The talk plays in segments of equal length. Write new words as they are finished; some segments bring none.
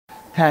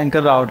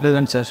Anchor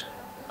రావట్లేదండి sir.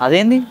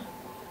 అదేంది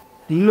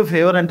ఇల్లు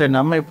ఫేవర్ అంటే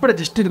అమ్మ ఎప్పుడు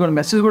జస్ట్ ఇది కూడా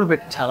మెసేజ్ కూడా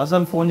పెట్టి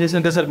చాలాసార్లు ఫోన్ చేసి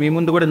ఉంటే సార్ మీ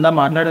ముందు కూడా ఇందా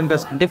మాట్లాడాను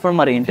కదా. అంటే ఇప్పుడు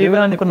మరి ఇంటర్వ్యూ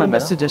అనుకున్న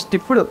మెసేజ్ జస్ట్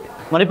ఇప్పుడు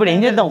మరి ఇప్పుడు ఏం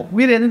చేద్దాం?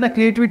 మీరు ఏదైనా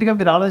క్రియేటివిటీగా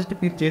మీరు ఆలోచించి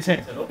మీరు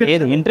చేసేయండి.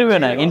 ఏది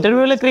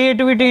ఇంటర్వ్యూలో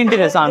క్రియేటివిటీ ఏంటి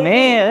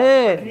సామె?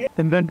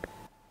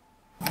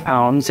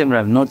 అవును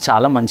సిమ్రన్, నువ్వు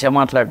చాలా మంచిగా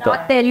మాట్లాడుతావు.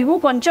 తెలుగు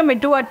కొంచెం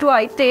ఇటు అటు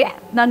అయితే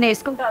నన్ను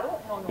వేసుకుంటారు.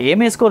 ఏం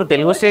వేసుకోరు,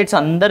 తెలుగు స్టేట్స్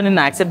అందరు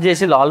నిన్ను యాక్సెప్ట్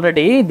చేసి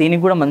ఆల్రెడీ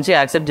దీనికి కూడా మంచిగా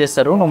యాక్సెప్ట్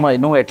చేస్తారు.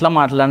 నువ్వు ఎట్లా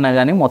మాట్లాడినా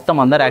కానీ మొత్తం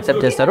అందరు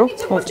యాక్సెప్ట్ చేస్తారు.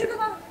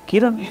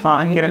 కిరణ్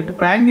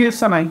ప్రాంక్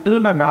చేస్తాను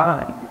ఇంటర్వ్యూ.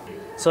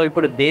 సో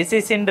ఇప్పుడు దేశీ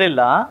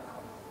సిండ్రిల్లా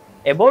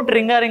అబౌట్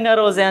రింగా రింగా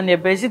రోజే అని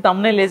చెప్పేసి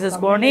తమ్మునే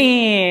వేసేసుకొని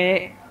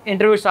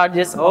ఇంటర్వ్యూ స్టార్ట్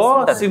చేస్తాం.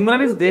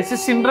 Simran is desi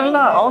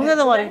Cinderella. అవును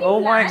కదా మరి. Oh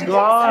my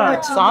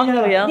God song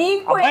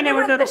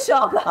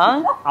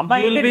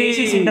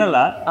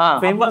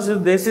famous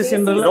desi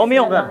Cinderella.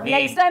 Romeo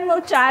next time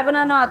నువ్వు చాయ్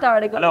బనానా ఆతా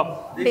అడుగు.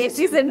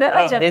 దేశీ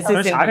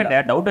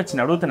సిండ్రిల్లా డౌట్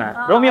వచ్చింది అడుగుతున్నా.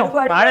 రోమియో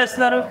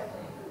పాడేస్తున్నారు.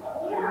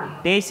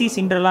 దేశీ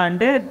సిండ్రిల్లా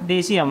అంటే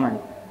దేశీ అమ్మాయి,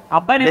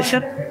 అబ్బాయి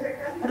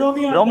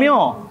రోమియో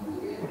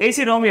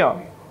దేశీ రోమియో.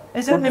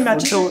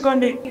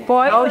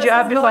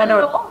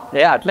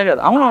 ఏ అట్లే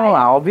కదా. అవును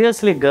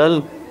ఆబ్వియస్లీ గర్ల్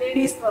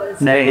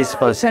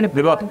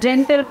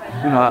జెంటల్.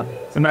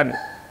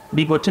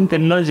 నీకు వచ్చిన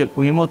తెలుగులో చెప్పు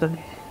ఏమవుతుంది?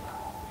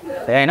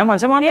 అయినా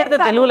మంచిగా మాట్లాడితే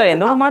తెలుగులో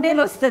ఎందుకు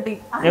మాట్లాడి వస్తుంది.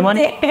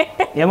 ఏమని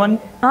ఏమని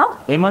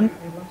ఏమని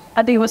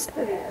అది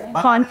వస్తుంది.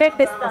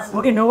 కాంటాక్ట్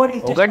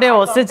ఒకటే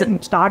వస్తే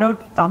స్టార్ట్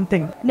అవుట్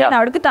సంథింగ్ నేను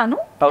అడుగుతాను.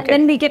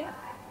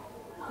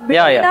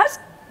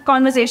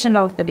 కాన్వర్సేషన్ లో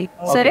అవుతుంది.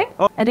 సరే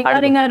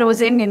రింగా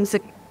రోజే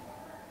మ్యూజిక్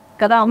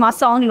కదా మా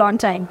సాంగ్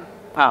లాంచ్ అయింది.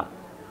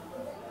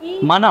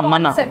 మన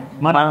మన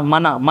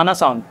మన మన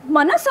సాంగ్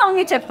మన సాంగ్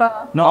చెప్పా.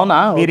 అవునా?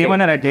 మీరు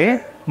ఏమన్నారంటే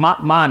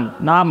మాన్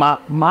నా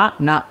మా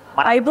నా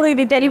ఇప్పుడు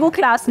ఇది తెలుగు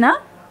క్లాస్ నా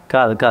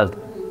కాదు కాదు.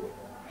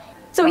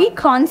 సో ఈ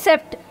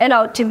కాన్సెప్ట్ ఎలా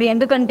వచ్చింది?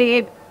 ఎందుకంటే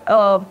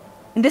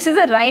దిస్ ఇస్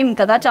అ రైమ్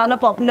కదా, చాలా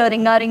పాపులర్.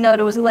 రింగా రింగా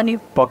రోజు అని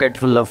pocket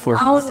full of food.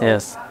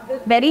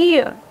 Very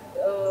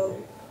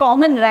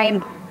common rhyme.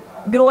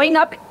 Growing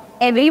up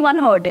everyone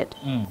heard it.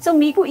 So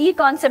మీకు ఈ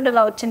కాన్సెప్ట్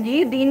ఎలా వచ్చింది?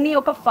 దీన్ని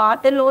ఒక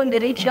పాటలో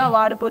లిరిక్స్ గా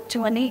వాడుకోవచ్చు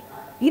అని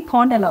ఈ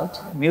థాట్ ఎలా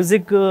వచ్చింది?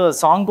 మ్యూజిక్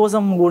సాంగ్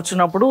కోసం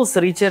కూర్చున్నప్పుడు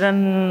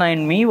Sricharan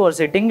and me were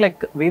sitting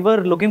like we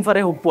were looking for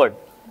a hook word.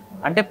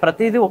 అంటే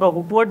ప్రతిదీ ఒక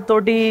హుక్ వర్డ్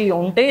తోటి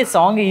ఉంటే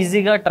సాంగ్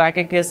ఈజీగా ట్రాక్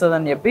ఎక్కేస్తుంది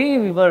అని చెప్పి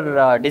we were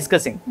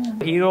discussing.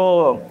 Hero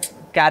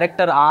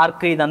character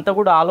arc ఇదంతా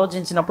కూడా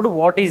ఆలోచించినప్పుడు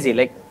what easy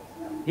like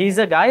he's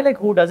a guy like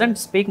who doesn't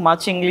speak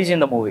much English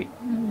in the movie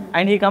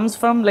and he comes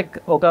from like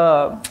ఒక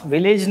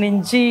విలేజ్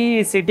నుంచి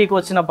సిటీకి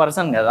వచ్చిన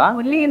పర్సన్ కదా.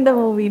 Only in the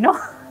movie no?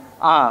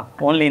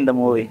 Only in the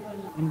movie.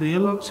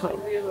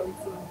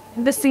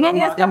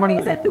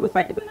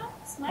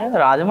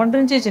 Rajahmundry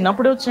నుంచి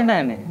చిన్నప్పుడే వచ్చిండే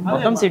ఆయన.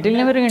 మొత్తం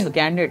సిటీలోనే పెరిగిండు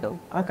క్యాండిడేట్.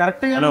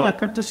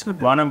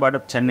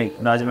 చెన్నై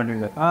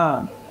రాజమండ్రి.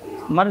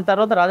 మరి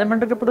తర్వాత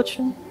రాజమండ్రికి ఎప్పుడు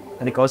వచ్చింది?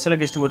 అది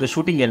కౌశల్యకి ఇష్టం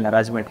షూటింగ్ వెళ్ళిన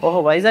రాజమండ్రి. ఓహో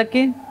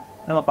వైజాగ్కి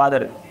మా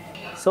ఫాదర్.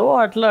 సో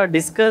అట్లా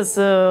డిస్కస్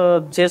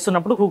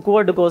చేస్తున్నప్పుడు హుక్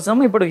వర్డ్ కోసం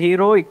ఇప్పుడు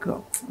హీరో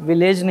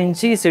విలేజ్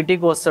నుంచి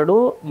సిటీకి వస్తాడు.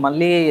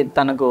 మళ్ళీ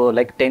తనకు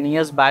లైక్ 10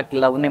 years బ్యాక్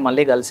లవ్ని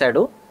మళ్ళీ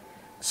కలిశాడు.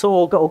 సో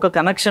ఒక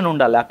కనెక్షన్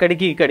ఉండాలి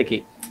అక్కడికి ఇక్కడికి.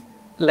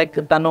 లైక్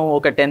తను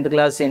ఒక 10th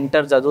class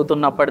ఇంటర్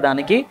చదువుతున్నప్పటి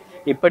దానికి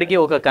ఇప్పటికీ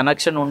ఒక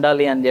కనెక్షన్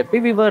ఉండాలి అని చెప్పి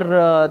వి were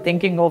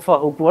thinking of a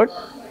hook word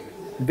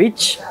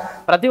which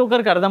ప్రతి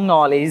ఒక్కరికి అర్థం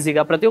కావాలి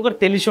ఈజీగా, ప్రతి ఒక్కరికి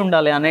తెలిసి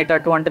ఉండాలి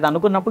అనేటటువంటిది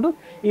అనుకున్నప్పుడు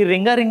ఈ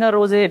రింగా రింగా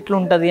రోజే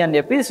ఎట్లుంటుంది అని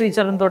చెప్పి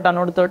శ్రీచరణ్ తోటి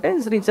అనుడితోటే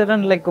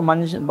శ్రీచరణ్ లైక్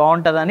మంచి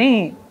బాగుంటుందని.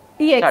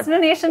 ఈ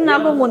ఎక్స్ప్లెనేషన్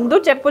నాకు ముందు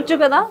చెప్పొచ్చు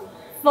కదా.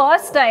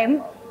 ఫస్ట్ టైం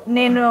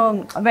నేను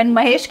when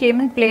Mahesh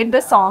came and played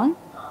the song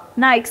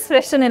నా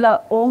ఎక్స్ప్రెషన్ ఇలా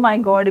ఓ మై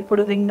గాడ్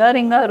ఇప్పుడు రింగా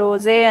రింగా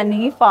రోజే అని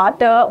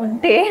పాట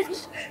ఉంటే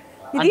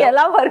ఇది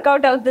ఎలా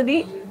వర్కౌట్ అవుతుంది.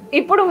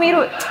 ఇప్పుడు మీరు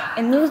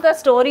ఎందుకు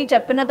స్టోరీ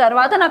చెప్పిన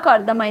తర్వాత నాకు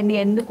అర్థమైంది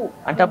ఎందుకు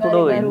అంటే అప్పుడు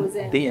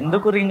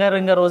ఎందుకు రింగా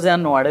రింగా రోజే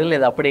అని నువ్వు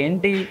అడగలేదు. అప్పుడు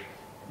ఏంటి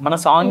మన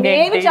సాంగ్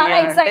చాలా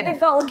ఎక్సైటెడ్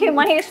గా okay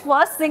Mahesh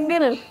first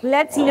single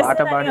let's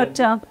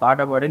listen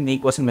పాట పాడి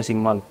నీకోసమే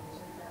సినిమాలు.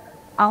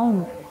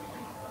 అవును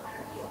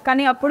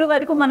కానీ అప్పుడు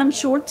వరకు మనం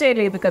షూట్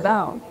చేయలేదు కదా.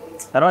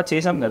 తర్వాత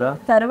చేసాం కదా.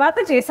 తర్వాత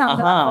చేసాం.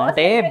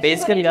 అంటే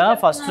బేసికల్గా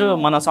ఫస్ట్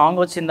మన సాంగ్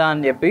వచ్చిందా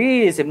అని చెప్పి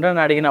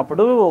సిమ్రన్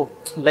అడిగినప్పుడు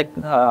లైక్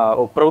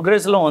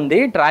ప్రోగ్రెస్లో ఉంది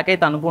ట్రాక్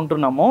అయితే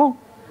అనుకుంటున్నాము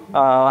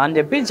అని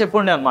చెప్పి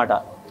చెప్పుండే అనమాట.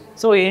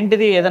 సో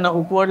ఏంటిది ఏదైనా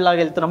హుక్ వర్డ్ లాగా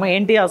వెళ్తున్నామో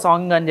ఏంటి ఆ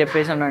సాంగ్ అని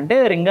చెప్పేసి అని అంటే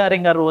రింగా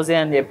రింగా రోజే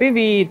అని చెప్పి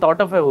we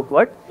thought of a hook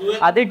word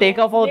అది టేక్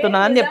ఆఫ్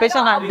అవుతున్నది అని చెప్పేసి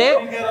అని అంటే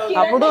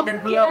అప్పుడు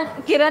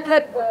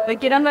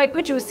కిరణ్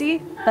వైపు చూసి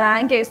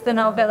ప్రాంక్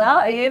వేస్తున్నావు కదా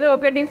ఏదో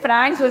ఒకటి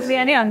ప్రాంక్ చూసి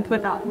అని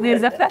అనుకున్నా.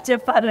 నిజంగా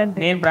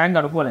చెప్పాలంటే నేను ప్రాంక్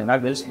అనుకోలేదు,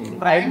 నాకు తెలుసు.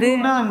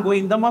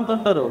 ఇంతమంది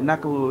ఉంటారు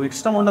నాకు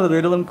ఇష్టం ఉండదు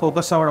వేరే వాళ్ళని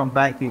ఫోకస్ అవ్వడం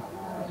బ్యాక్.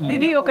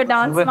 ఇది ఒక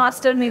డాన్స్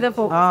మాస్టర్ మీద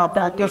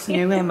ప్రాక్టీస్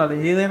ఉండాలి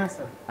ఏదైనా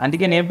సరే.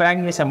 అందుకే నేను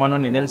ప్రాంక్ చేశాను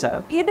మనోని తెలుసా.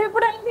 ఇది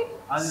ఎప్పుడు అయింది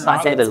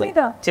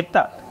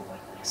చెప్తా.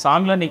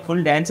 సాంగ్ లో నీకు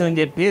ఫుల్ డాన్స్ అని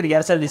చెప్పి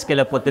రిహార్సల్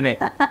తీసుకెళ్ళకపోతున్నాయి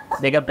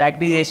దగ్గర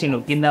ప్రాక్టీస్ చేసిండు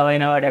కింద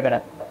పోయిన వాడు అక్కడ.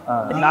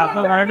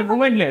 నాకు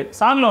మూమెంట్ లేదు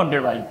సాంగ్ లో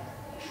ఉంటాడు వాళ్ళు.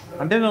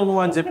 అంటే నువ్వు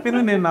అని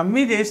చెప్పింది నేను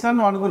నమ్మి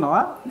చేసినాను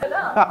అనుకున్నావా?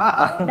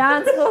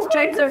 డాన్స్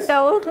ట్రైట్స్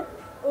ఉంటావు,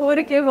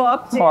 ఊరికి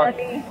వాక్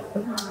చేయాలి.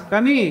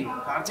 కానీ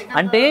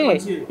అంటే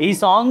ఈ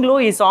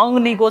సాంగ్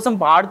నీ కోసం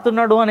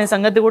పాడుతున్నాడు అనే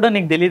సంగతి కూడా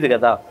నీకు తెలియదు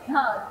కదా.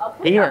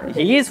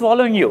 హీఈస్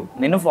ఫాలోయింగ్ యూ,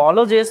 నిన్ను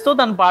ఫాలో చేస్తూ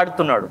తను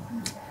పాడుతున్నాడు.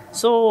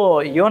 So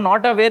you are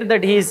not aware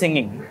that he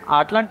singing.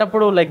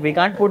 అట్లాంటప్పుడు like we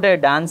can't put a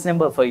dance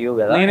number for you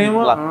కదా.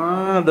 నేనేమో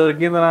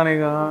దొరికింది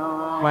రానిగా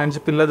మంచి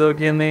పిల్ల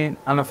దొరికింది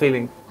అన్న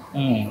ఫీలింగ్.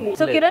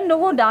 సో కిరణ్,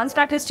 నువ్వు డాన్స్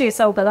ప్రాక్టీస్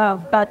చేసావు కదా,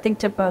 బ్యాటింగ్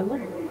చెప్పావు.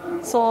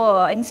 సో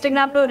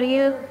ఇన్స్టాగ్రామ్లో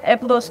రీల్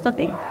ఎప్పుడు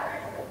వస్తుంది?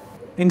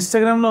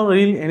 ఇన్స్టాగ్రామ్లో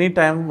reel any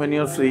time when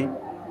you're free.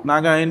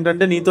 నాకు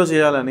ఏంటంటే నీతో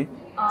చేయాలని.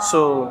 సో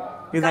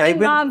ఇది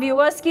అయిపోయింది.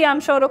 వ్యూవర్స్కి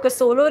ఐమ్ షూర్ ఒక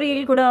సోలో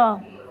రీల్ కూడా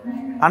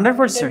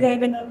 100%.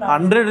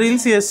 100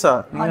 రీల్స్ చేస్తా.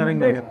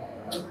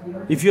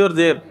 If you're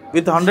there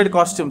with 100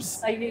 costumes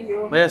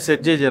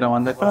set చేయరా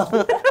 100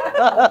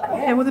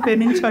 లేకపోతే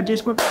పెయింటింగ్ స్టార్ట్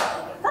చేసుకో.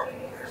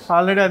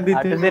 ఆల్రెడీ అంది.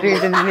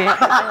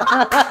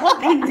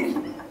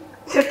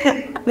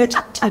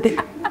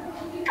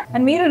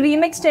 అండ్ మీరు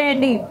రీమిక్స్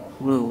చేయండి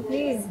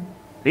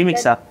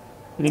రీమిక్సా?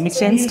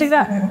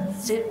 ఇన్స్టాగ్రామ్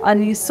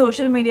అది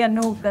సోషల్ మీడియా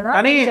నువ్వు కదా.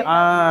 కానీ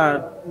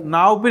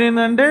నా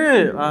ఒపీనియన్ అంటే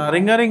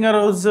రింగా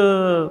రోజు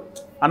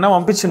అన్న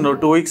పంపించిండు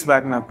 2 weeks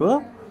బ్యాక్ నాకు.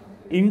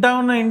 ఇంటా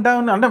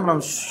ఉన్న అంటే మనం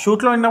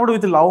షూట్లో విన్నప్పుడు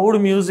విత్ లౌడ్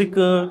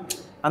మ్యూజిక్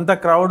అంత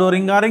క్రౌడ్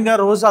రింగా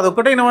రోజు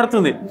అదొక్కటే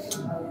వినబడుతుంది.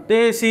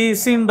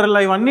 సిండ్రల్లా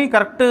ఇవన్నీ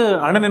కరెక్ట్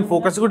అంటే నేను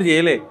ఫోకస్ కూడా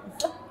చేయలే.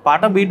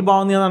 పాట బీట్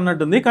బాగుంది అని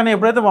అన్నట్టుంది. కానీ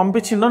ఎప్పుడైతే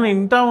పంపించిండో నేను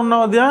ఇంటా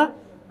ఉన్నదా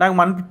నాకు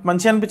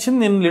మంచిగా అనిపించింది.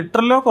 నేను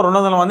లిటరల్లీ ఒక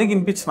 200 మందికి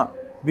వినిపించిన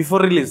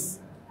before release.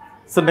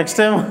 So next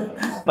time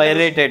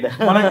pirated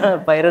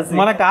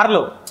మన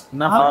కార్లో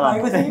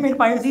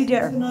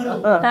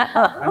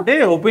అంటే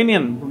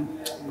ఒపీనియన్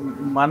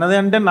మనది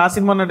అంటే నా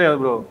సినిమా అన్నట్టే కదా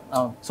బ్రో.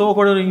 సో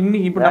ఒకడు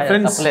ఇప్పుడు నా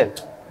ఫ్రెండ్స్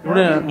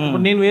ఇప్పుడు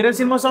నేను వేరే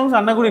సినిమా సాంగ్స్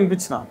అన్న కూడా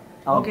వినిపించిన.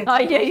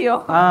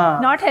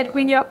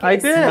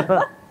 అయితే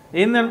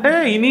ఏంటంటే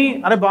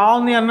అరే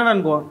బాగుంది అన్నాడు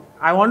అనుకో,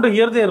 I want to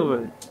hear there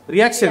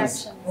reactions.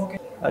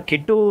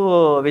 Kit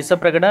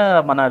విశ్వప్రగడ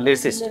మన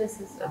లిరిసిస్ట్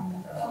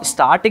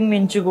స్టార్టింగ్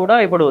నుంచి కూడా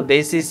ఇప్పుడు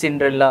దేశీ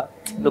సిండ్రెల్లా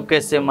లుక్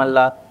వేస్తే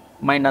మళ్ళా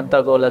మైండ్ అంతా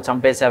గోలా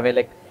చంపేసావే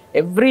లైక్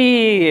ఎవ్రీ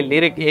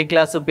లిరిక్ ఏ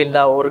క్లాసు పిల్ల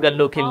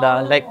ఓర్గల్లు కిల్ల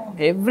like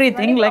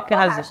everything like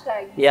has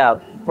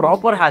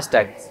proper hash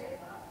tag.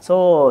 So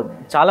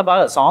చాలా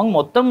బాగా సాంగ్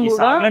మొత్తం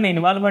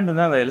ఇన్వాల్వ్మెంట్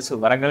ఉందా తెలుసు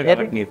వరంగల్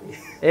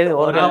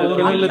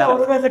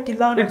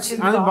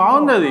అది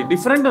బాగుంది, అది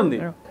డిఫరెంట్ ఉంది.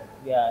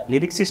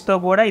 లిరిక్స్ తో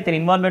కూడా ఇతని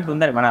ఇన్వాల్వ్మెంట్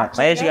ఉందని మన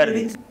మహేష్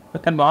గారి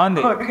కానీ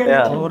బాగుంది.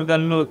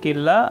 ఓర్గల్లు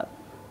కిల్ల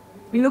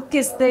లుక్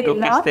ఇస్తే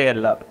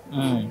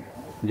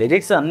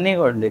లిరిక్స్ అన్ని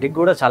కూడా లిరిక్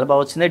కూడా చాలా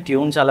బాగా వచ్చింది,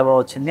 ట్యూన్ చాలా బాగా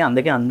వచ్చింది,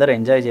 అందుకే అందరు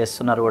ఎంజాయ్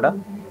చేస్తున్నారు కూడా.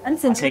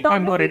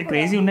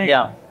 క్రేజీ ఉన్నాయి.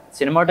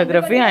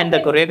 Cinematography and the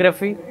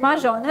choreography. మా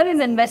జోనర్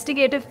ఇస్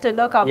ఇన్వెస్టిగేటివ్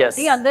థ్రిల్లర్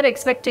కాబట్టి అందరు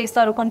ఎక్స్పెక్ట్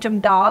చేస్తారు కొంచెం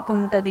డార్క్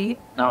ఉంటది,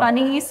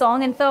 కానీ ఈ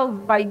సాంగ్ ఎంత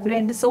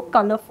వైబ్రెంట్, సో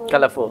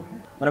కలర్ఫుల్.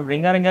 మనం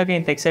రింగాకి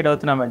ఇంత ఎక్సైట్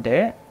అవుతున్నామంటే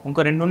ఇంకో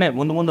 2 ఉన్నాయి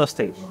ముందు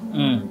వస్తాయి.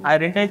 ఆ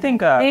 2 అయితే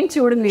ఇంకా నేను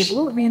చూడలేదు,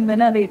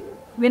 నేను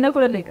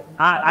వినకూడలేదు.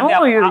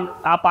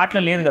 ఆ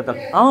పాటలో లేదు కదా.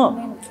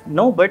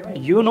 No but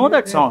you know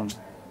that song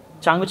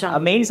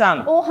main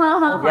song.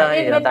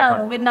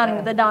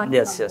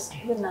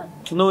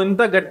 నువ్వు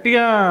ఇంత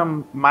గట్టిగా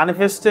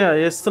మేనిఫెస్ట్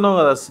చేస్తున్నావు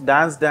కదా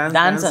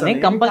డాన్స్ అని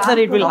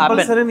కంపల్సరీ ఇట్ విల్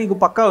హ్యాపెన్. సరే నీకు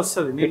పక్కా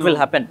వస్తుంది. It will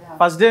happen.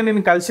 First day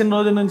నేను కలిసిన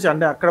రోజు నుంచి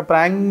అంటే అక్కడ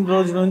ప్రాంక్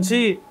రోజు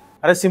నుంచి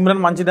అరే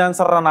సిమ్రన్ మంచి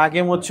డాన్సర్ రా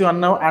నాకేమొచ్చు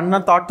అన్న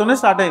థాట్ తోనే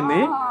స్టార్ట్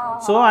అయింది.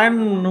 సో ఆయన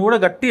నువ్వు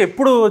కూడా గట్టి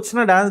ఎప్పుడు వచ్చిన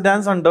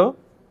డాన్స్ అంటావు.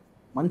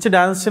 మంచి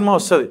డాన్స్ సినిమా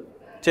వస్తుంది,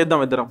 చేద్దాం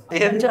ఇద్దరం.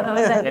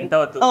 ఎంత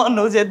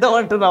నువ్వు చేద్దాం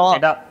అంటున్నావా?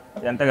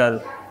 ఎంత కాదు.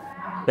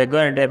 Peggo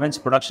entertainments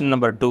production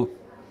number 2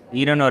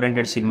 heroine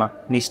oriented cinema.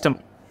 నీ ఇష్టం.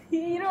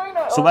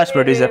 సుభాష్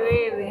ప్రొడ్యూసర్.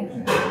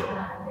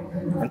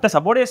 ఎంత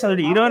సపోర్ట్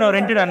చేస్తాడు హీరోయిన్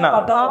ఓరియంటెడ్ అన్న.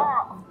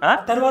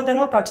 తర్వాత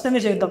ఖచ్చితంగా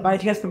చేద్దాం.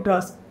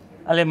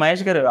 అదే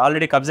మహేష్ గారు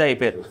ఆల్రెడీ కబ్జా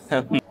అయిపోయారు.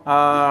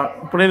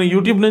 ఇప్పుడు నేను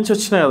యూట్యూబ్ నుంచి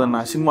వచ్చినా కదన్న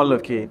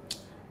సినిమాల్లోకి.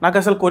 నాకు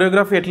అసలు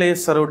కొరియోగ్రఫీ ఎట్లా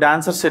చేస్తారు,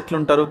 డాన్సర్స్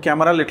ఎట్లుంటారు,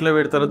 కెమెరాలు ఎట్లా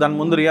పెడతారు, దాని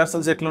ముందు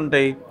రిహార్సల్స్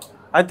ఎట్లుంటాయి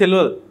అది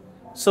తెలియదు.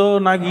 సో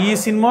నాకు ఈ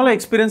సినిమాలో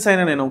ఎక్స్పీరియన్స్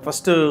అయినా నేను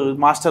ఫస్ట్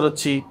మాస్టర్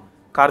వచ్చి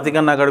కార్తిక్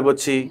అన్న అక్కడికి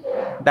వచ్చి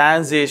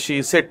డ్యాన్స్ చేసి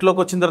సెట్లోకి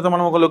వచ్చిన తర్వాత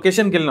మనం ఒక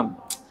లొకేషన్కి వెళ్ళినాం.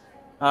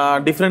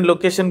 డిఫరెంట్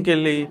లొకేషన్కి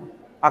వెళ్ళి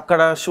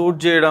అక్కడ షూట్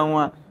చేయడం,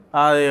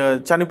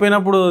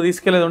 చనిపోయినప్పుడు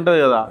తీసుకెళ్ళేది ఉంటుంది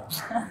కదా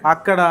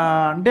అక్కడ.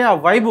 అంటే ఆ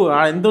వైబ్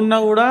ఎంత ఉన్నా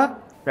కూడా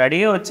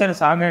రెడీగా వచ్చాను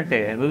సాంగ్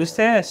అంటే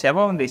చూస్తే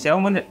శవం ఉంది,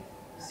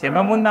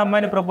 శవం ముందు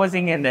అమ్మాయిని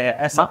ప్రపోజింగ్ ఏంటి.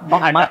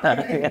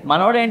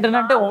 మనోడు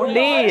ఏంటంటే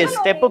ఓన్లీ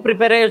స్టెప్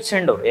ప్రిపేర్ అయ్యి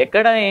వచ్చిండు,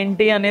 ఎక్కడ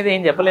ఏంటి అనేది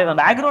ఏం చెప్పలేదు,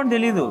 బ్యాక్గ్రౌండ్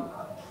తెలీదు.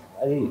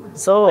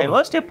 సో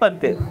స్టెప్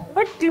అంతే.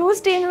 బట్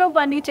న్యూస్ టీమ్ లో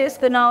పని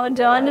చేస్తున్నావు,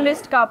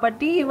 జర్నలిస్ట్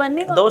కాబట్టి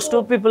ఇవన్నీ దోస్ 2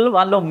 people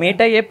వాళ్ళు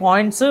మీట్ అయ్యే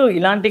పాయింట్స్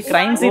ఇలాంటి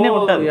క్రైమ్ సీన్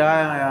ఉంటుంది.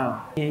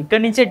 ఇక్కడ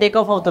నుంచే టేక్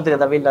ఆఫ్ అవుతుంది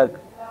కదా వీళ్ళ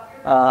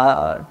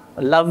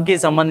లవ్ కి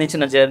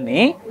సంబంధించిన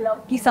journey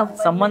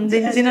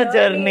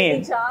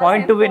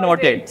point to be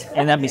noted.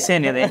 ఏదైనా మిస్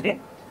అయినది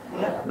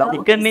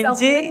ఇక్కడ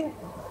నుంచి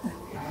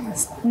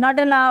నాట్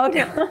అలౌడ్.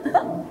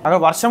 అక్కడ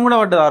వర్షం కూడా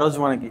పడ్డది ఆ రోజు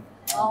మనకి.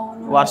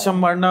 వర్షం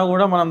పడినా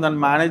కూడా మనం దాన్ని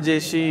మేనేజ్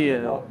చేసి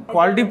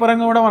క్వాలిటీ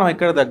పరంగా కూడా మనం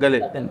ఎక్కడ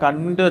తగ్గలేదు.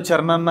 కంటెంట్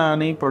చరణ్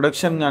అని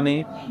ప్రొడక్షన్ కానీ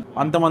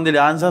అంతమంది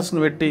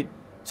డాన్సర్స్ని పెట్టి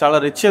చాలా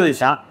రిచ్ అది.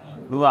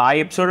 నువ్వు ఆ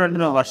ఎపిసోడ్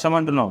అంటున్నావు, వర్షం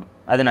అంటున్నావు,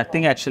 అది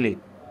నథింగ్ యాక్చువల్లీ.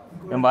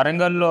 మేము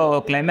వరంగల్లో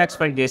క్లైమాక్స్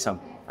ఫైట్ చేసాం,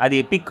 అది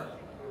ఎపిక్.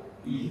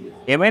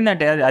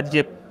 ఏమైందంటే అది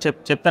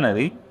చెప్తాను.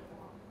 అది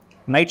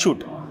నైట్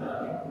షూట్,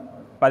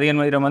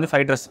 15-20 మంది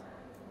ఫైటర్స్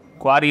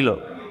క్వారీలో,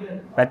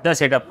 పెద్ద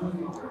సెటప్.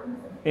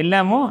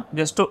 వెళ్ళాము,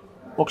 జస్ట్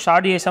ఒక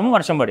షాట్ చేసాము,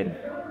 వర్షం పడింది.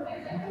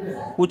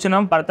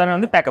 కూర్చున్నాం, పడతానే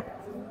ఉంది, ప్యాకప్.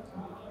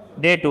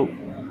 డే 2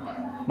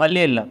 మళ్ళీ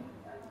వెళ్ళాం,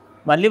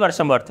 మళ్ళీ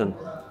వర్షం పడుతుంది,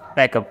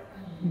 ప్యాకప్.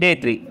 డే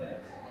 3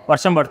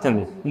 వర్షం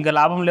పడుతుంది, ఇంకా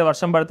లాభం లేదు,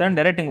 వర్షం పడుతుంది.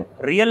 డైరెక్ట్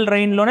రియల్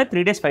రైన్లోనే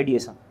 3 days ఫైట్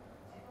చేసాం,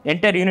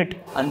 ఎంటైర్ యూనిట్.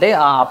 అంటే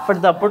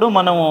అప్పటిదప్పుడు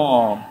మనము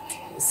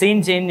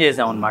సీన్ చేంజ్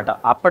చేసాం అనమాట.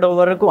 అప్పటి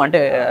వరకు అంటే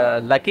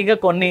లక్కీగా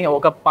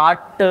ఒక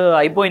పార్ట్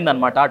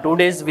అయిపోయిందనమాట ఆ 2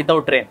 days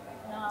వితౌట్ ట్రైన్.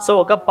 సో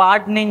ఒక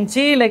పార్ట్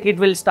నుంచి like it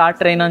will start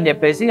train అని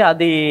చెప్పేసి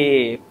అది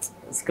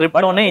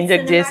స్క్రిప్ట్లోనే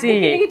ఇంజెక్ట్ చేసి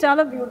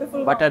చాలా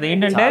బ్యూటిఫుల్. బట్ అది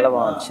ఏంటంటే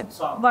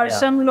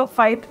వర్షంలో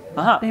ఫైట్.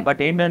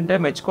 బట్ ఏంటంటే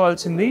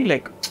మెచ్చుకోవాల్సింది,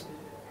 లైక్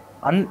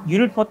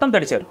యూనిట్ మొత్తం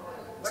తడిచారు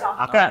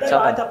అక్కడ,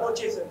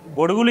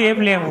 గొడుగులు ఏం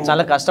లేవు,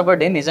 చాలా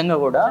కష్టపడి నిజంగా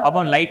కూడా.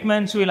 అప్పుడు లైట్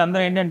మ్యాన్స్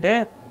వీళ్ళందరూ ఏంటంటే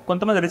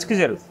కొంతమంది రిస్క్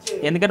చేశారు,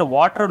 ఎందుకంటే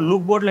వాటర్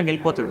లూక్ బోర్డ్లోకి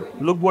వెళ్ళిపోతుంది.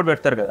 లూక్ బోర్డ్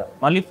పెడతారు కదా,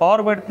 మళ్ళీ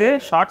పవర్ పెడితే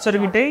షార్ట్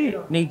సర్క్యూట్ అయ్యి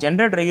నీకు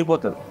జనరేటర్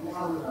ఎగిరిపోతుంది.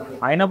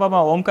 అయినా పాప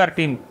ఓంకార్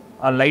టీమ్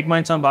ఆ లైట్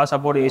మైన్స్ బాగా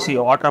సపోర్ట్ చేసి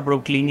వాటర్ అప్పుడు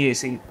క్లీన్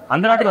చేసి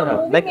అందరూ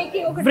like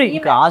every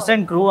cost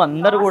and crew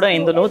అందరూ కూడా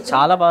ఇందులో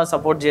చాలా బాగా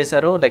సపోర్ట్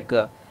చేశారు. లైక్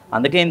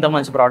అందుకే ఇంత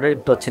మంచి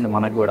ప్రోడక్ట్ వచ్చింది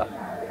మనకు కూడా.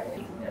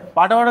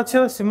 పాట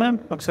పాడొచ్చు సినిమా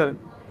ఒకసారి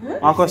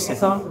మాకు వస్తే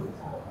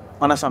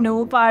మన సాంగ్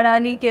నువ్వు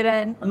పాడాలి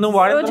కిరణ్. నువ్వు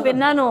పాడే రోజు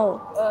విన్నాను.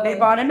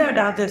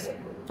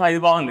 ఇది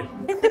బాగుంది.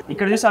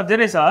 ఇక్కడ చూసి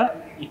అబ్జర్వ్ చేసా,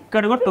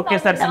 ఇక్కడ కూడా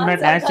తొక్కేస్తారు సినిమా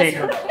డాన్స్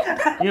చేయకుండా.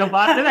 ఇక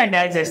పాడితే ఆయన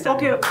డాన్స్ చేస్తారు.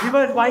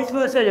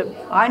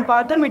 ఆయన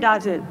పాడతారు, మీ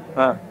డాన్స్.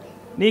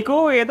 నీకు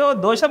ఏదో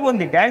దోషం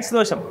ఉంది, డాన్స్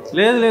దోషం.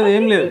 లేదు లేదు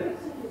ఏం లేదు,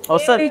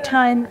 వస్తుంది.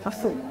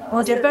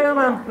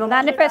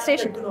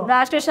 మేనిఫెస్టేషన్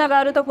రాజకృష్ణ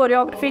గారితో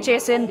కొరియోగ్రఫీ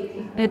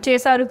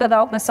చేశారు కదా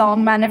ఒక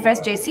సాంగ్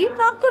మేనిఫెస్ట్ చేసి,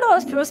 నాకు కూడా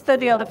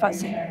వస్తుంది కదా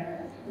ఫస్ట్.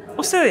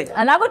 వస్తుంది.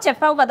 అలాగో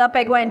చెప్పావు కదా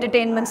పెగో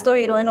ఎంటర్టైన్మెంట్స్ తో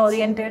హీరోయిన్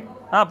ఓరియంటెడ్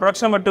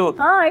ప్రొడక్షన్ బట్టు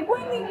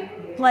అయిపోయింది.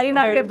 మరి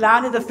నాకు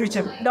plan in the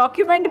future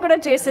document కూడా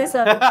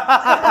చేసేసారు.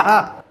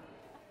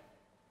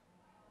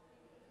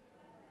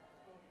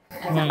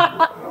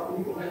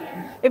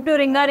 ఇప్పుడు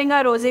రింగా రింగా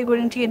రోజీ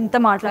గురించి ఇంత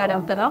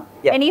మాట్లాడాం కదా,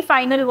 ఎనీ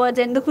ఫైనల్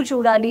వర్డ్స్? ఎందుకు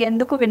చూడాలి,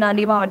 ఎందుకు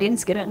వినాలి మా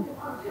ఆడియన్స్ కిరణ్?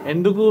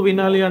 ఎందుకు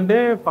వినాలి అంటే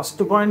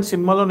ఫస్ట్ పాయింట్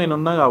సినిమాలో నేను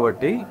ఉన్నా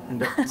కాబట్టి,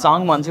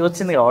 సాంగ్ మంచిగా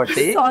వచ్చింది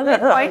కాబట్టి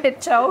పాయింట్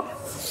ఇచ్చావు.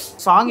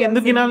 సాంగ్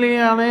ఎందుకు వినాలి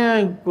అనే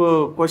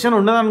క్వశ్చన్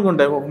ఉండదు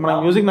అనుకుంటా. మనకు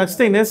మ్యూజిక్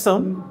నచ్చితే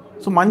వినేస్తాం.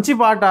 సో మంచి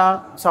పాట,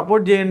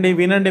 సపోర్ట్ చేయండి,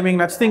 వినండి. మీకు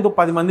నచ్చితే ఇంకో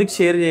 10 మందికి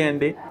షేర్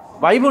చేయండి.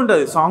 వైబ్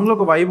ఉంటుంది సాంగ్లో,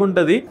 ఒక వైబ్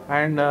ఉంటుంది.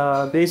 అండ్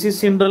దేశీ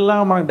సిండ్రెల్లా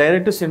మనకు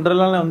డైరెక్ట్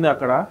సిండ్రెల్లానే ఉంది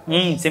అక్కడ.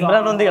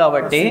 సిమ్రాన్ ఉంది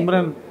కాబట్టి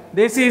సిమ్రన్,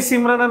 దేశీ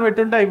సిమ్రన్ అని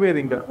పెట్టుంటే అయిపోయేది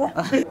ఇంకా.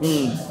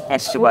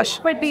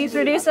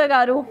 ప్రొడ్యూసర్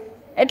గారు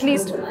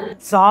అట్లీస్ట్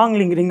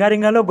సాంగ్ రింగా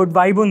రింగాలో గుడ్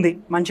వైబ్ ఉంది,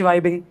 మంచి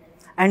vibing.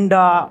 And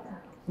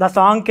the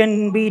song can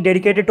be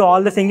dedicated to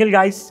all the single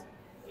guys.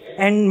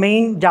 And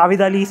main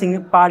Javed Ali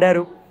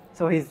పాడారు.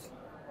 సో హిస్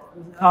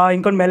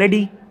ఇంకొక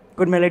melody,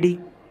 good melody.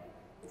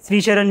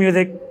 Sricharan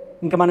music,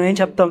 ఇంకా మనం ఏం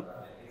చెప్తాం.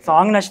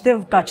 సాంగ్ నచ్చితే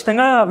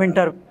ఖచ్చితంగా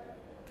వింటారు.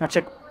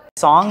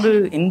 సాంగ్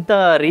ఇంత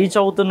రీచ్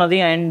అవుతున్నది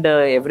అండ్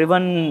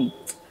ఎవ్రీవన్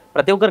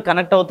ప్రతి ఒక్కరు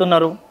కనెక్ట్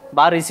అవుతున్నారు,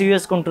 బాగా రిసీవ్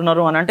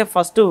చేసుకుంటున్నారు అని అంటే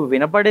ఫస్ట్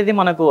వినపడేది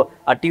మనకు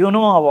ఆ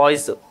ట్యూను, ఆ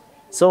voice.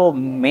 So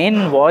main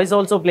voice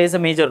also place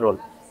a major role.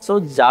 So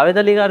Javed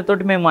Ali గారితో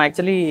మేము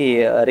యాక్చువల్లీ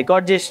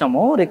రికార్డ్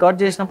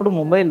చేసినప్పుడు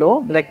ముంబైలో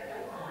లైక్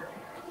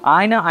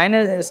ఆయన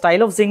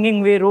స్టైల్ ఆఫ్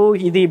సింగింగ్ వేరు,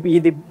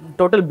 ఇది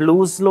టోటల్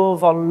బ్లూస్లో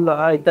ఫాలో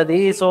అవుతుంది.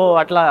 సో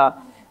అట్లా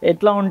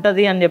ఎట్లా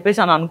ఉంటుంది అని చెప్పేసి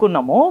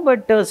అనుకున్నాము.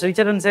 బట్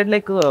శ్రీచరణ్ సైడ్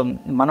లైక్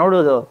మనోడు,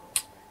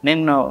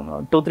 నేను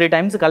 2-3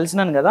 times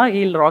కలిసినాను కదా,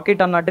 ఈ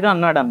రాకెట్ అన్నట్టుగా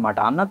అన్నాడు అనమాట.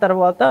 అన్న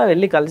తర్వాత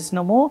వెళ్ళి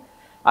కలిసినాము.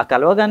 ఆ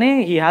కలవగానే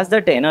he has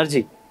that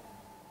energy.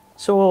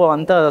 So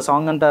అంత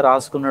సాంగ్ అంతా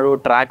రాసుకున్నాడు,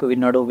 ట్రాక్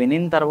విన్నాడు.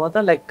 వినిన తర్వాత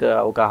లైక్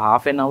ఒక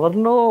 ½ an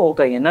hourలో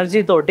ఒక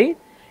ఎనర్జీ తోటి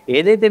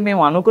ఏదైతే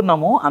మేము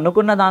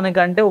అనుకున్న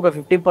దానికంటే ఒక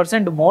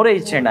 50% మోరే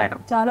ఇచ్చిండు ఆయన.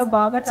 చాలా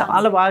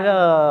బాగా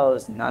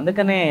వస్తుంది.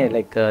 అందుకనే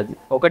లైక్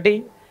ఒకటి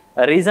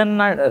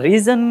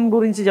రీజన్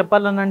గురించి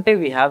చెప్పాలనంటే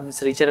we have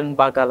Sricharan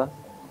Pakala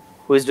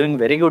who is doing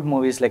very good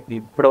movies. Like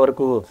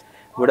ఇప్పటివరకు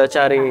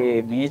గూఢచారి,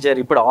 మేజర్,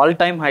 ఇప్పుడు ఆల్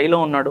టైమ్ హైలో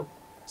ఉన్నాడు.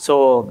 So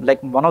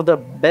like one of the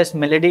best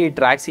melody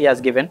tracks he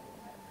has given.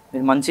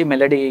 ఇది మంచి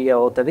మెలడీ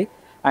అవుతుంది.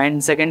 And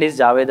second is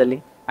Javed Ali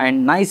and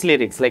nice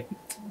lyrics. Like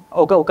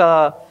ఒక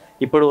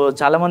ఇప్పుడు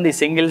చాలామంది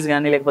సింగిల్స్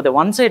కానీ లేకపోతే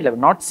one side love,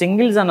 not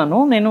singles అన్నాను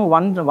నేను,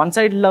 వన్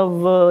సైడ్ లవ్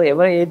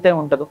ఎవరైతే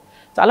ఉంటుందో,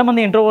 చాలామంది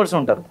ఇంట్రోవర్ట్స్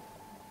ఉంటారు.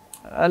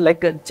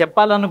 లైక్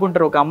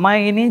చెప్పాలనుకుంటారు, ఒక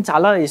అమ్మాయిని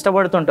చాలా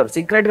ఇష్టపడుతుంటారు,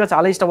 సీక్రెట్గా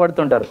చాలా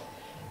ఇష్టపడుతుంటారు.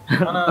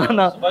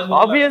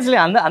 ఆబ్వియస్లీ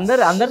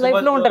అందరి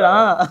లైఫ్లో ఉంటారా?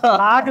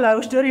 నాకు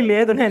లవ్ స్టోరీ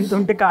లేదు, నేను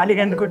ఉంటే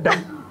ఖాళీగా అనుకుంటా.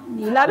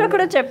 ఇలాగా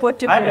కూడా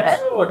చెప్పొచ్చు.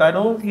 But I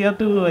don't here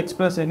to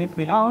express any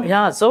feeling.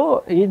 Yeah so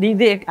ఇది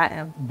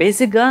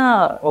బేసిక్గా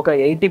ఒక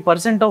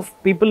 80% of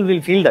people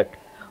will feel that.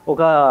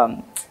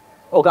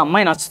 ఒక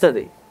అమ్మాయి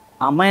నచ్చుతుంది,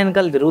 ఆ అమ్మాయి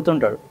వెనకాల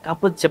తిరుగుతుంటాడు,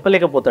 కాకపోతే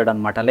చెప్పలేకపోతాడు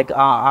అనమాట. లైక్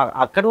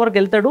అక్కడి వరకు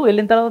వెళ్తాడు,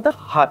 వెళ్ళిన తర్వాత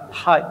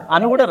హాయ్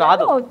అని కూడా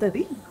రాదు.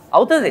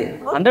 అవుతుంది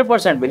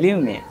 100%, బిలీవ్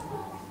మీ.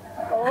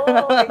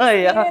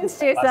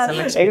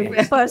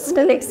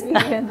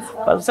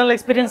 పర్సనల్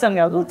ఎక్స్పీరియన్స్ అని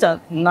కాదు,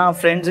 నా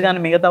ఫ్రెండ్స్ కానీ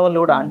మిగతా వాళ్ళు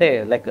కూడా అంటే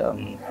లైక్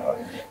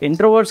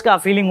ఇంట్రోవర్ట్స్కి ఆ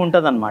ఫీలింగ్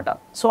ఉంటుంది అనమాట.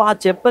 సో ఆ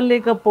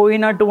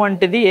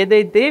చెప్పలేకపోయినటువంటిది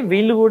ఏదైతే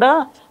వీళ్ళు కూడా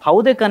how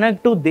they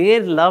connect to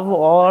their love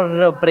or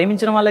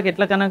ప్రేమించిన వాళ్ళకి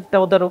ఎట్లా కనెక్ట్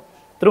అవుతారు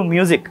త్రూ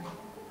మ్యూజిక్.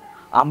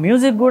 ఆ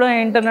మ్యూజిక్ కూడా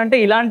ఏంటంటే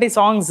ఇలాంటి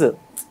సాంగ్స్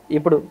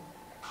ఇప్పుడు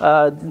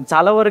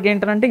చాలా వరకు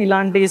ఏంటంటే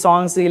ఇలాంటి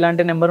సాంగ్స్,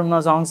 ఇలాంటి నెంబర్ ఉన్న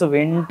సాంగ్స్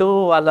వింటూ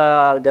వాళ్ళ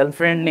గర్ల్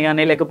ఫ్రెండ్ని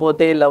కానీ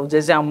లేకపోతే లవ్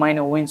చేసే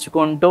అమ్మాయిని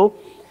ఊహించుకుంటూ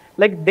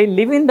like they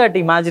live in that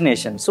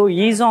imagination. So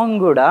ఈ సాంగ్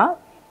కూడా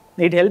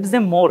ఇట్ హెల్ప్స్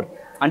దెమ్ మోర్.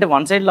 అంటే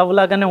వన్ సైడ్ లవ్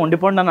లాగానే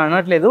ఉండిపోండి అని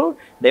అనట్లేదు,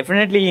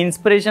 డెఫినెట్లీ ఈ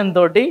ఇన్స్పిరేషన్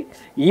తోటి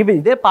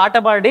ఇదే పాట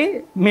పాడి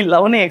మీ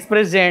లవ్ని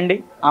ఎక్స్ప్రెస్ చేయండి,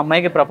 ఆ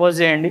అమ్మాయికి ప్రపోజ్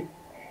చేయండి.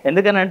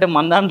 ఎందుకనంటే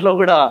మన దాంట్లో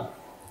కూడా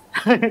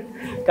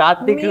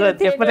కార్తీక్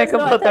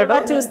చెప్పలేకపోతాడు,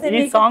 ఈ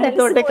సాంగ్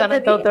తోటే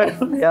కనెక్ట్ అవుతాడు.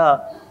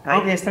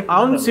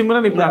 అవును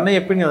సిమ్రన్, ఇప్పుడు అన్న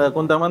చెప్పింది కదా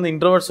కొంతమంది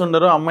ఇంట్రోవర్ట్స్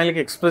ఉండరు, అమ్మాయిలకి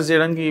ఎక్స్ప్రెస్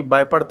చేయడానికి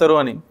భయపడతారు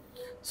అని.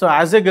 సో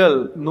యాజ్ ఎ గర్ల్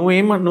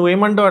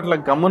నువ్వేమంటావు? అట్లా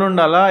గమ్మున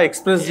ఉండాలా,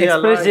 ఎక్స్ప్రెస్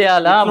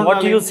చేయాలా?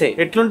 What you say?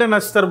 ఎట్లుంటే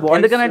నచ్చుతారు?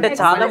 ఎందుకంటే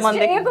చాలా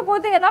మంది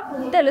చేయకపోతే ఎలా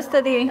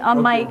తెలుస్తుంది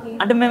అమ్మాయికి?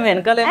 అంటే మేము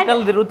వెనకాల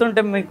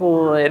తిరుగుతుంటే మీకు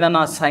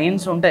ఏదైనా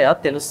సైన్స్ ఉంటాయా,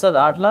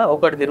 తెలుస్తుందా? అట్లా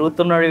ఒకటి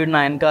తిరుగుతున్నాడు వీడు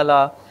నా వెనకాల,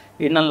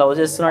 వీడు నన్ను లవ్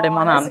చేస్తున్నాడు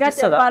ఏమన్నా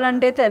అనిపిస్తుందా?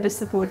 చెప్పాలంటే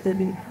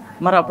తెలిసిపోతుంది.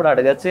 మరి అప్పుడు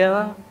అడగచ్చు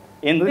కదా,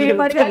 ఎందుకు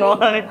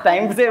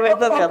టైం సేవ్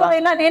అవుతుంది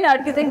కదా. నేను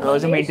అడిగితే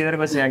రోజు మీ ఇంటి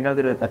దగ్గరకు వచ్చి వెనకాల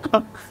తిరుగుతా,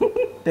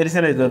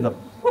 తెలిసేది చూద్దాం.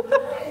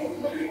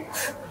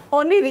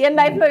 ఓన్లీ రియల్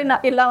లైఫ్ లో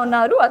ఇలా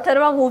ఉన్నారు.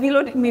 అథర్వ మూవీలో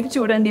మీరు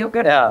చూడండి, ఒక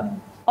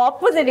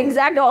ఆపోజిట్,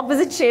 ఎగ్జాక్ట్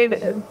ఆపోజిట్ షేడ్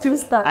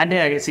చూస్తారు. అంటే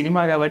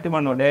సినిమా కాబట్టి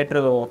మనం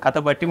డైరెక్టర్ కథ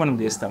బట్టి మనం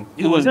చేస్తాం.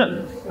 ఇది ఒరిజినల్.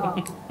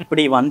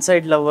 ఇప్పుడు ఈ వన్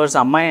సైడ్ లవర్స్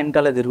అమ్మాయి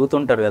వెనకాల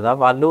తిరుగుతుంటారు కదా,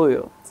 వాళ్ళు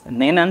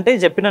నేనంటే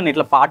చెప్పినాను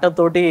ఇట్లా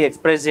పాటతోటి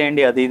ఎక్స్ప్రెస్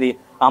చేయండి అది ఇది,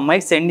 ఆ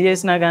అమ్మాయికి సెండ్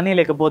చేసినా కానీ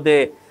లేకపోతే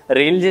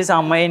రీల్ చేసి ఆ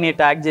అమ్మాయిని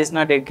ట్యాగ్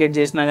చేసినా డెడికేట్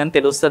చేసినా కానీ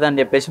తెలుస్తుంది అని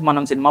చెప్పేసి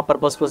మనం సినిమా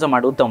పర్పస్ కోసం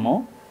అడుగుతాము.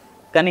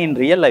 కానీ ఇన్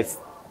రియల్ లైఫ్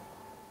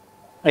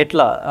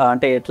ఎట్లా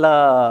అంటే ఎట్లా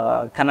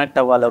కనెక్ట్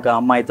అవ్వాలి ఒక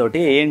అమ్మాయి తోటి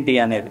ఏంటి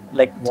అనేది,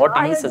 like what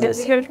you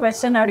suggest?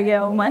 Question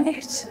అడిగావు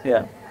మనీష్,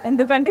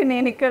 ఎందుకంటే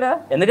నేను ఇక్కడ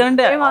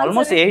ఎందుకంటే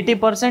almost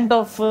 80%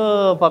 of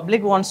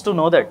public wants to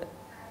know that.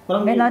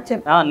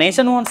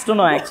 Nation wants to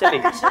know, actually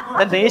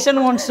the nation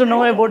wants to know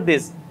about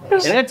this.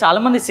 ఎందుకంటే చాలా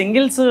మంది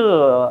సింగిల్స్,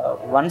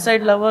 వన్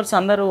సైడ్ లవర్స్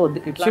అందరూ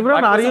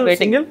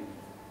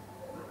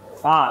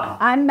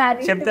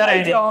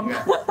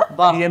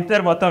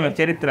చెప్తారు మొత్తం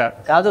చరిత్ర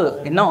కాదు.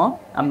 ఎన్నో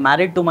I'm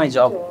married to my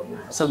job,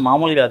 అసలు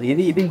మామూలు కాదు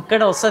ఇది. ఇది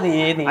ఇక్కడ వస్తుంది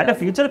ఏది అంటే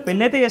ఫ్యూచర్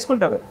పెళ్ళి అయితే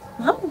చేసుకుంటావు.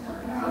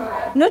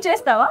 నువ్వు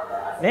చేస్తావా?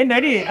 నేను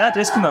రెడీ,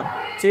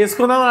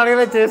 చేసుకుందాం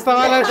అడిగిన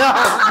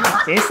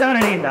చేస్తామని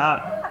అడిగిందా?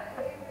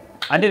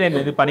 అంటే నేను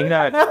ఇది పనికి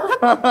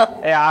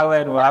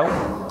ఆగు.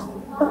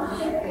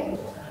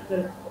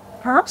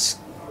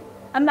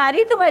 I'm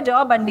married to my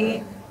job అండి.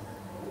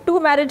 2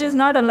 marriages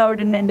not allowed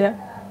in India.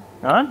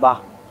 బా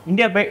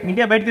ఇండియా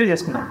బయటకి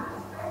చేసుకుందాం.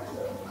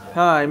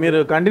 మీరు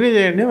కంటిన్యూ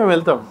చేయండి, మేము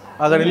వెళ్తాం.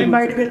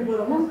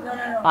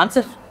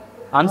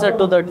 Answer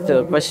to that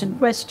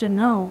question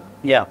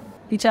yeah,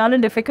 ఇది చాలా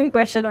డిఫికల్ట్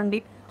క్వశ్చన్ అండి.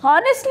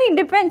 Honestly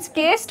depends,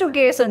 case to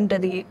case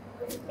ఉంటుంది.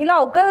 ఇలా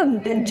ఒక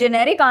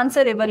జెనరిక్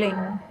ఆన్సర్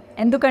ఇవ్వలేము,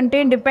 ఎందుకంటే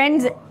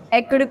డిపెండ్స్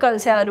ఎక్కడ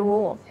కలిసారు,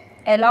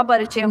 ఎలా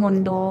పరిచయం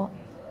ఉందో,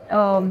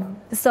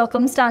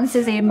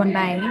 సర్కమ్స్టాన్సెస్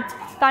ఏమున్నాయి.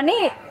 కానీ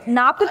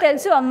నాకు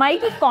తెలుసు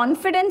అమ్మాయికి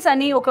కాన్ఫిడెన్స్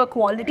అని ఒక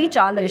క్వాలిటీ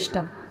చాలా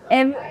ఇష్టం.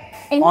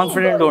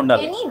 కాన్ఫిడెంట్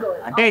ఉండాలి.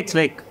 అంటే ఇట్స్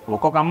లైక్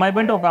ఒక్కొక్క అమ్మాయి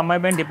పైన ఒక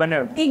అమ్మాయి పైన డిపెండ్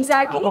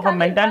ఎగ్జాక్ట్లీ ఒక్కొక్క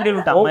మెంటాలిటీ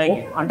ఉంటుంది అమ్మాయికి.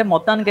 అంటే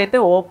మొత్తానికైతే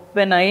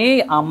ఓపెన్ అయ్యి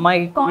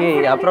అమ్మాయికి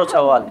అప్రోచ్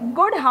అవ్వాలి.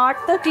 గుడ్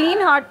హార్ట్ తో,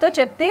 క్లీన్ హార్ట్ తో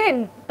చెప్తే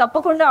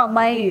తప్పకుండా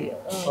అమ్మాయి.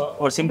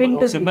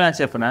 సింపుల్ అని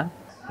చెప్పనా,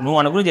 నువ్వు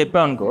అనుకుని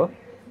చెప్పావు అనుకో,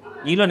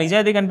 ఈలో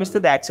నిజాయితీ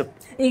కనిపిస్తుంది, యాక్సెప్ట్.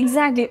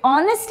 ఎగ్జాక్ట్లీ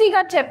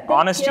ఆనెస్టీగా చెప్తే,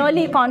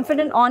 రియల్లీ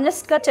కాన్ఫిడెంట్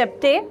ఆనెస్ట్ గా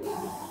చెప్తే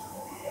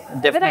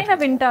ఎవరైనా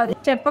వింటారు.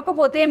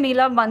 చెప్పకపోతే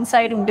మీలా వన్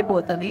సైడ్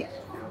ఉండిపోతుంది.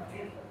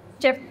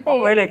 చెప్తే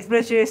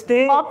ఎక్స్ప్రెస్ చేస్తే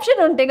ఆప్షన్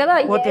ఉంటాయి కదా,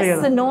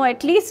 నో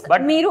అట్లీస్ట్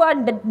మీరు ఆ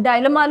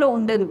డైలమాలో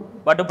ఉండదు.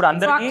 బట్ ఇప్పుడు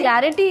అందరికీ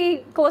క్లారిటీ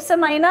కోసం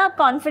అయినా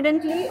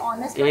కాన్ఫిడెంట్లీ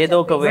ఆనెస్ట్ ఏదో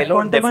ఒక వేలో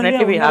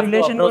definitely we have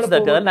to approach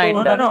the girl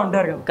and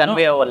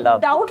convey hour love.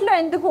 Doubt లో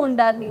ఎందుకు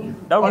ఉండాలి?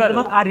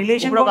 ఆ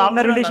రిలేషన్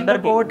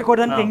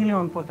పోగొట్టుకోవడానికి థింకింగ్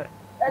ఉండిపోతారు.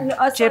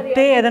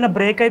 చెప్తే ఏదైనా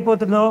బ్రేక్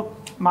అయిపోతుందో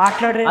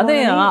మాట్లాడే అదే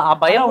ఆ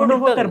భయం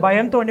ఉండిపోతారు,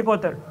 భయంతో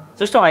ఉండిపోతారు.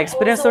 సిస్టమ్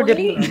ఎక్స్పీరియన్స్ తోటి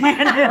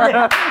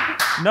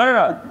నో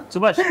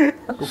సుభాష్,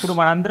 ఇప్పుడు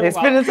మనందరూ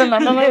ఎక్స్పీరియన్స్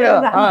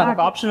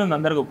ఆప్షన్ ఉంది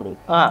అందరికి.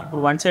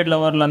 ఇప్పుడు వన్ సైడ్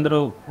లవర్లు అందరూ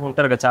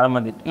ఉంటారు కదా చాలా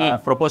మంది,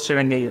 ప్రపోజ్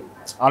చేయడానికి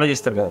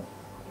ఆలోచిస్తారు కదా.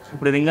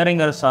 ఇప్పుడు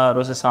రింగర్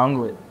రోజు సాంగ్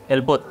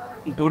వెళ్ళిపోతుంది,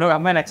 ఇప్పుడు ఒక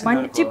అమ్మాయి నచ్చింది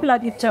మంచి అనుకో.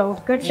 ప్లగ్ ఇచ్చావు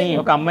ఒక్కటి.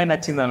 ఒక అమ్మాయి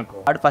నచ్చింది అనుకో,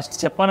 వాడు ఫస్ట్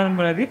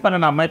చెప్పాలనుకునేది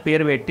పలానా అమ్మాయి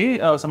పేరు పెట్టి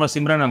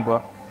సిమ్రన్ అనుకో,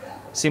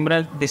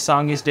 Simran this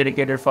song is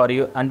dedicated for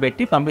you అని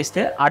పెట్టి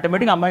పంపిస్తే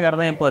ఆటోమేటిక్గా అమ్మాయికి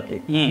అర్థమైపోతుంది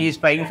is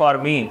trying for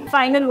me.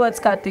 Final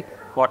words Karthik.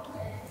 What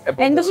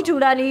ఎందుకు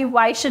చూడాలి?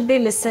 Why should they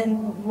listen?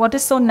 What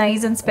is so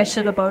nice and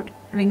special about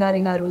రింగా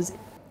రింగా Rosie?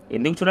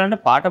 ఎందుకు చూడాలంటే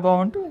పాట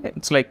బాగుంటే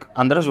ఇట్స్ లైక్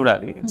అందరూ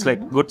చూడాలి. ఇట్స్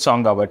లైక్ గుడ్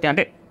సాంగ్ కాబట్టి,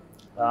 అంటే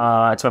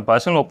it's my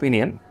personal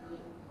opinion.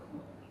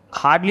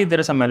 Hardly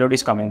there is a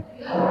melodies coming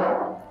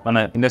మన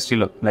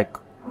ఇండస్ట్రీలో, లైక్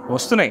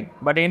వస్తున్నాయి,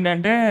 బట్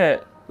ఏంటంటే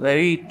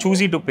వెరీ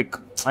చూజీ టు పిక్,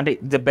 అంటే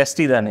ద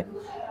బెస్ట్ ఇదని.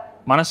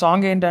 మన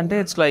సాంగ్ ఏంటంటే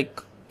ఇట్స్ లైక్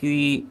ఈ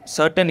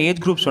సర్టన్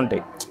ఏజ్ గ్రూప్స్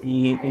ఉంటాయి, ఈ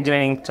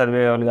ఇంజనీరింగ్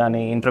చదివే వాళ్ళు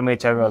కానీ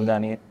ఇంటర్మీడియట్ చదివే వాళ్ళు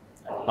కానీ,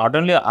 నాట్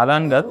ఓన్లీ అలా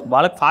అని కాదు,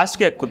 వాళ్ళకి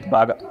ఫాస్ట్గా ఎక్కుద్ది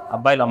బాగా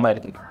అబ్బాయిలు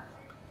అమ్మాయిలకి.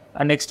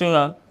 అండ్ నెక్స్ట్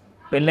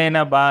పెళ్ళైన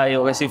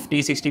ఒక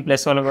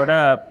 50-60+ వాళ్ళు కూడా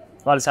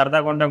వాళ్ళు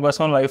సరదాగా ఉండడం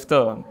కోసం వైఫ్తో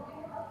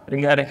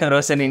రింగా రింగా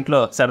రోజ్ అని ఇంట్లో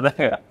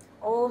సరదాగా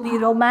ఓ మీ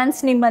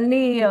రొమాన్స్ని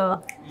మళ్ళీ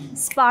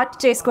స్పార్క్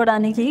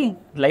చేసుకోవడానికి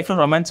లైఫ్లో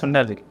రొమాన్స్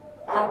ఉండాలి.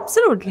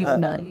 అబ్సల్యూట్లీ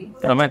ఉండాలి,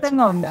 Romance.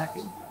 ఖచ్చితంగా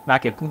ఉండాలి.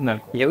 నాకు ఎక్కువ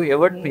ఉండాలి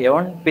ఎవరి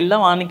పిల్ల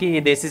వానికి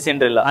దేశీ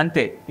సిండ్రిల్లా.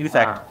 అంతే, ఇది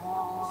fact.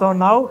 So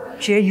now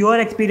share your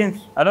experience.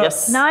 Hello,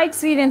 నా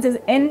ఎక్స్పీరియన్స్ ఇస్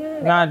ఎన్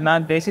నా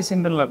దేశీ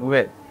సిండ్రిల్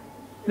నువ్వే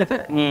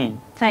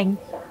థ్యాంక్.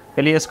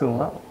 పెళ్లి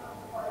చేసుకున్నా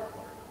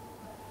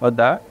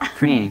వద్దా?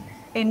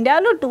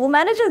 ఇండియాలో 2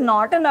 మ్యారేజెస్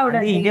నాట్ అలౌడ్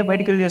అండి. ఇంకే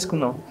బయటికి వెళ్ళి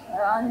చేసుకుందాం.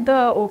 అంత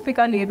ఓపిక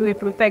లేదు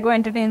ఇప్పుడు. పెగో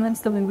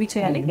ఎంటర్టైన్మెంట్స్ తో మూవీ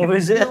చేయాలి.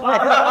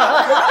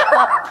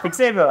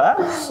 Fix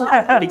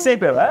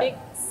అయిపోయావా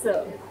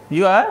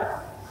you are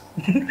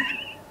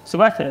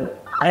Subhash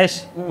Mahesh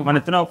మన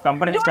ఇద్దరం ఒక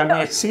కంపెనీ స్టార్ట్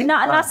చేసి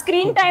నా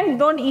screen time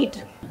don't eat.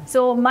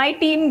 So my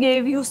team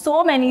gave you so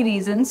many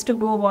reasons to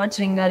go watch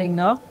రింగా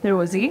రింగా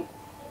Rosie.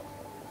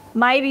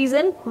 My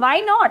reason, why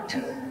not?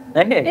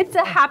 It's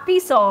a happy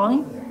song,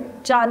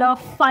 చాలా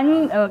fun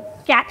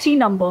catchy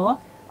number.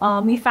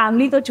 మీ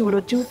ఫ్యామిలీతో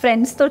చూడొచ్చు,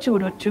 ఫ్రెండ్స్తో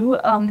చూడొచ్చు.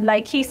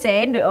 లైక్ హీ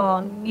సెడ్,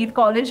 మీరు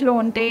కాలేజ్లో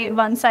ఉంటే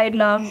వన్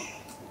సైడ్లో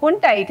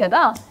ఉంటాయి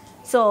కదా,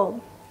 సో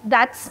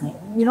దాట్స్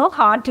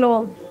హార్ట్లో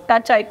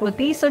టచ్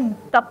అయిపోతుంది. సో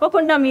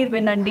తప్పకుండా మీరు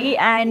వినండి.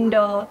 And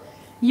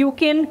you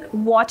can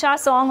watch our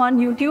song on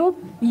YouTube,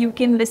 you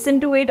can listen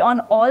to it on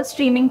all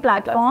streaming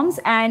platforms,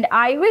 and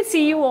I will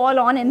see you all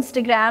on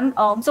Instagram.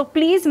 So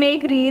please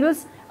make reels.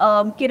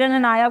 Kiran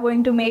and I are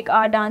going to make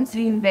our dance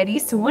reel very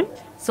soon,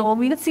 so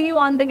we'll see you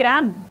on the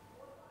gram.